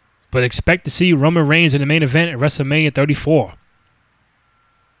 But expect to see Roman Reigns in the main event at WrestleMania 34.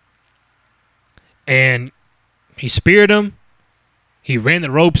 And he speared him. He ran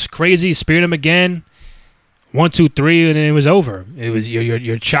the ropes crazy, speared him again. 1, 2, 3, and then it was over. It was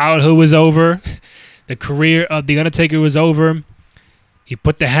your childhood was over. The career of The Undertaker was over. He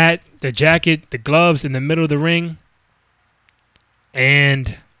put the hat, the jacket, the gloves in the middle of the ring.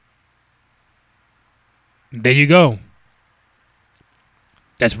 And there you go.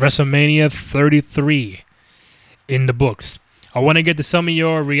 That's WrestleMania 33 in the books. I want to get to some of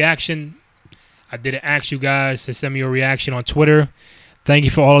your reaction. I did ask you guys to send me your reaction on Twitter. Thank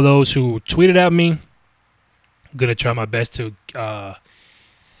you for all of those who tweeted at me. I'm going to try my best to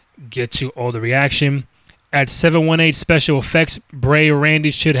get to all the reaction. At 718 Special Effects, Bray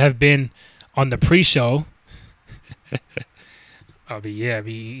Randy should have been on the pre-show.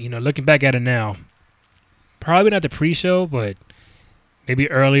 Looking back at it now, probably not the pre-show, but maybe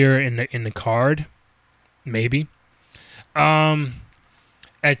earlier in the card, maybe. At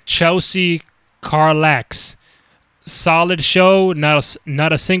Chelsea Carlax, solid show,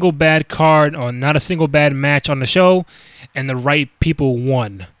 not a single bad card or not a single bad match on the show, and the right people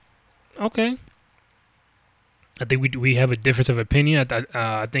won. Okay, I think we have a difference of opinion.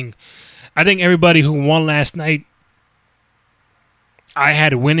 I think everybody who won last night, I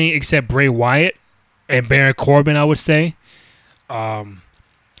had winning except Bray Wyatt and Baron Corbin, I would say.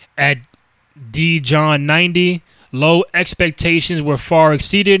 At D John 90, low expectations were far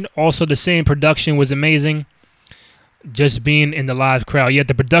exceeded. Also, the same production was amazing. just being in the live crowd. Yeah,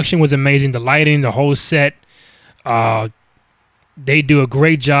 the production was amazing. The lighting, the whole set. They do a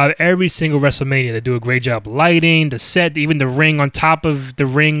great job. Every single WrestleMania, they do a great job lighting, the set, even the ring on top of the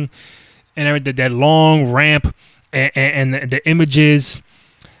ring, and everything, that long ramp, and the images.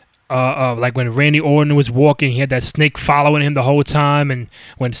 Like when Randy Orton was walking, he had that snake following him the whole time, and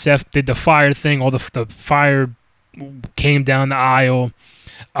when Seth did the fire thing, all the fire came down the aisle.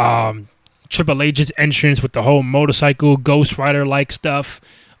 Triple H's entrance with the whole motorcycle Ghost Rider like stuff,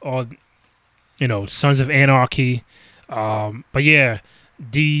 or Sons of Anarchy. But yeah,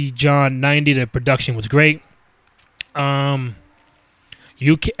 D John 90, the production was great. You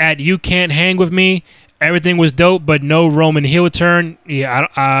Can't Hang With Me, everything was dope, but no Roman heel turn.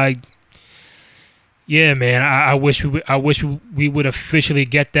 Yeah, yeah, man. I wish we would officially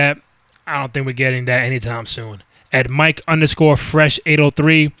get that. I don't think we're getting that anytime soon. At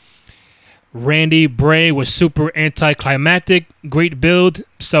Mike_Fresh803, Randy Bray was super anticlimactic. Great build,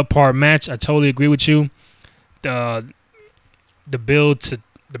 subpar match. I totally agree with you. The build to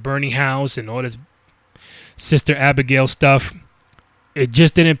the burning house and all this Sister Abigail stuff, it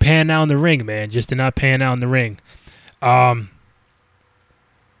just didn't pan out in the ring, man. Just did not pan out in the ring. At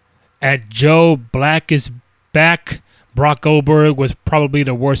Joe Black is Back, Brock Goldberg was probably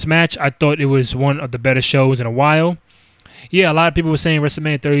the worst match. I thought it was one of the better shows in a while. Yeah, a lot of people were saying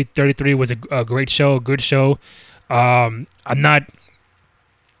WrestleMania 33 was a great show, a good show.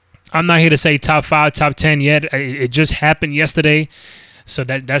 I'm not here to say top 5, top 10 yet. It just happened yesterday, so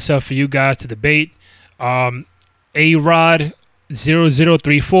that's up for you guys to debate. A-Rod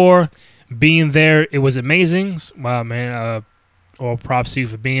 0034 being there, it was amazing. Wow, man. All props to you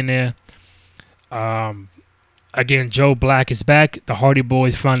for being there. Again, Joe Black is back. The Hardy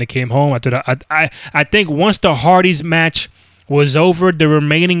Boys finally came home. I think once the Hardys match was over, the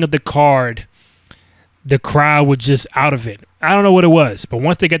remaining of the card, the crowd was just out of it. I don't know what it was, but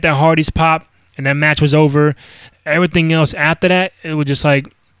once they got that Hardys pop and that match was over, everything else after that, it was just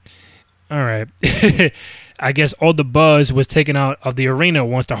like, all right. I guess all the buzz was taken out of the arena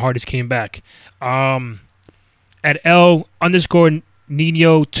once the Hardys came back. At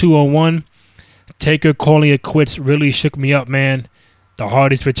L_Nino201, Taker calling it quits really shook me up, man. The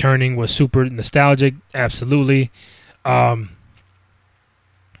Hardys returning was super nostalgic, absolutely. At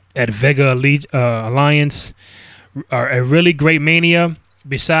Vega Alliance, a really great Mania.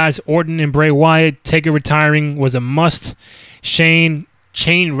 Besides Orton and Bray Wyatt, Taker retiring was a must. Shane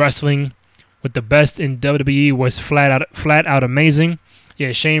chain wrestling with the best in WWE was flat out amazing.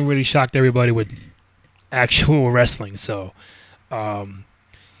 Yeah, Shane really shocked everybody with actual wrestling. So,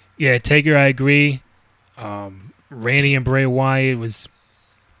 yeah, Taker, I agree. Randy and Bray Wyatt was,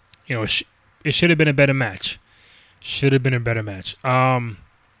 it should have been a better match.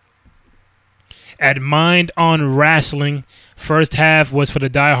 At Mind on Wrestling, first half was for the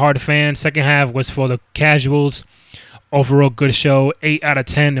diehard fans. Second half was for the casuals. Overall, good show. 8 out of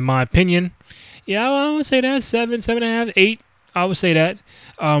 10 in my opinion. Yeah, I would say that 7, 7.5, 8. I would say that.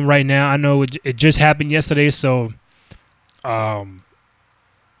 Right now, I know it just happened yesterday, so yeah,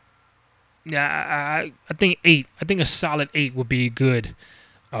 I think 8. I think a solid 8 would be good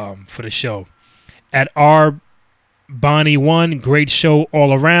for the show. At R Bonnie 1, great show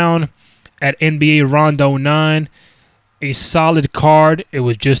all around. At NBA Rondo 9, a solid card. It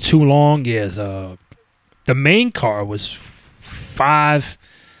was just too long. Yes, the main card was 5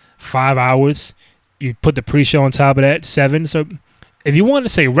 hours. You put the pre-show on top of that, 7. So if you want to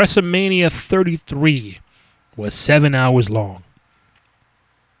say WrestleMania 33 was 7 hours long.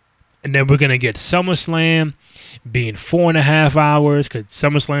 And then we're going to get SummerSlam being 4.5 hours, because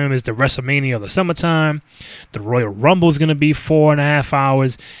SummerSlam is the WrestleMania of the summertime. The Royal Rumble is going to be 4.5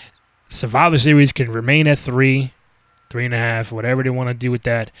 hours. Survivor Series can remain at 3.5, whatever they want to do with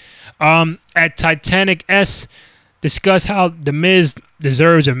that. At Titanic S, discuss how The Miz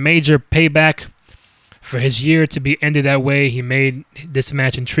deserves a major payback for his year to be ended that way. He made this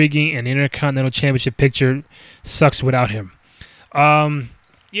match intriguing, and the Intercontinental Championship picture sucks without him.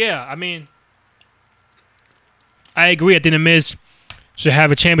 Yeah, I mean, I agree. I think The Miz should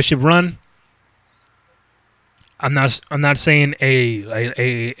have a championship run. I'm not saying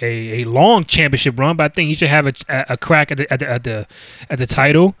a long championship run, but I think he should have a crack at the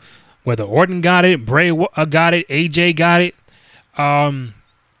title. Whether Orton got it, Bray got it, AJ got it. An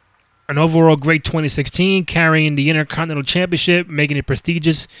overall great 2016, carrying the Intercontinental Championship, making it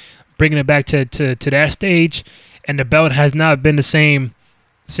prestigious, bringing it back to that stage, and the belt has not been the same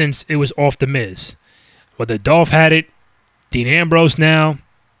since it was off The Miz. Whether Dolph had it, Dean Ambrose now.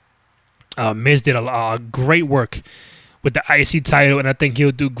 Miz did a great work with the IC title, and I think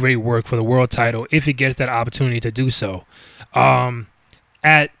he'll do great work for the world title if he gets that opportunity to do so.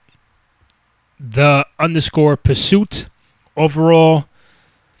 At the _ pursuit, overall,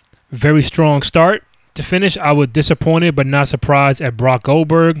 very strong start to finish. I was disappointed but not surprised at Brock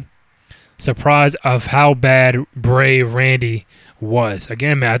Goldberg. Surprised of how bad Bray Randy was.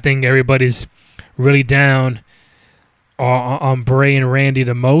 Again, man, I think everybody's really down on Bray and Randy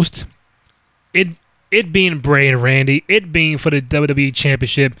the most. It being Bray and Randy, it being for the WWE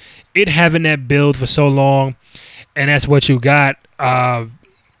Championship, it having that build for so long, and that's what you got. I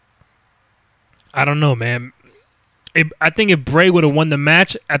don't know, man. I think if Bray would have won the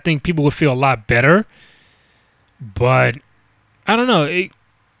match, I think people would feel a lot better. But I don't know.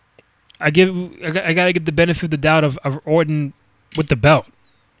 I gotta get the benefit of the doubt of Orton with the belt,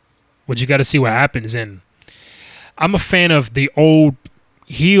 which you got to see what happens. And I'm a fan of the old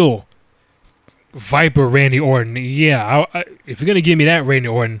heel Viper Randy Orton. Yeah, if you're gonna give me that Randy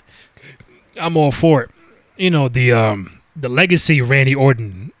Orton, I'm all for it. You know, the legacy Randy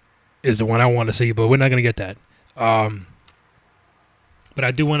Orton is the one I want to see, but we're not gonna get that. But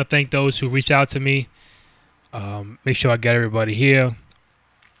I do want to thank those who reached out to me. Make sure I get everybody here.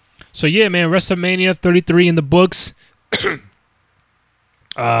 So yeah, man, WrestleMania 33 in the books.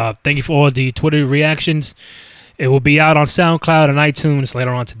 Thank you for all the Twitter reactions. It will be out on SoundCloud and iTunes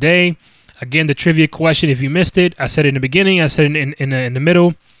later on today. Again, the trivia question, if you missed it, I said it in the beginning, I said it in the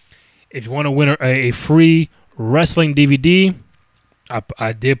middle. If you want to win a free wrestling DVD,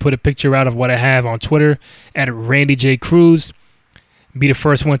 I did put a picture out of what I have on Twitter at Randy J. Cruz. Be the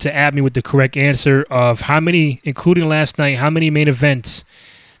first one to add me with the correct answer of how many, including last night, how many main events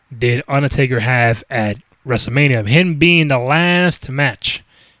did Undertaker have at WrestleMania? Him being the last match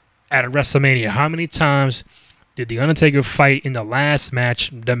at WrestleMania. How many times did The Undertaker fight in the last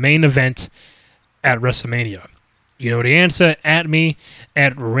match, the main event at WrestleMania? You know the answer. At me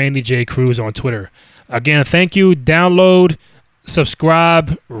at Randy J. Cruz on Twitter. Again, thank you. Download,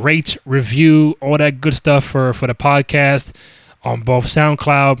 subscribe, rate, review, all that good stuff for the podcast on both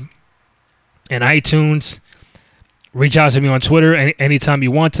SoundCloud and iTunes. Reach out to me on Twitter anytime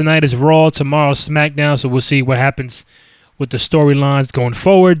you want. Tonight is Raw, tomorrow's SmackDown, so we'll see what happens with the storylines going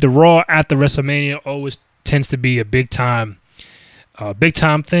forward. The Raw after WrestleMania always tends to be a big time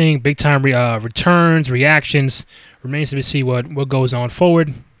thing, big time returns, reactions. Remains to be seen what goes on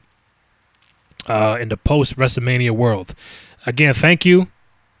forward in the post WrestleMania world. Again, thank you.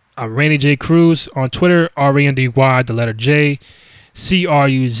 I'm Randy J. Cruz on Twitter, RANDY, the letter J,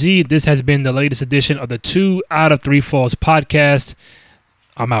 CRUZ. This has been the latest edition of the 2 Out of 3 Falls podcast.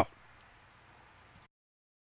 I'm out.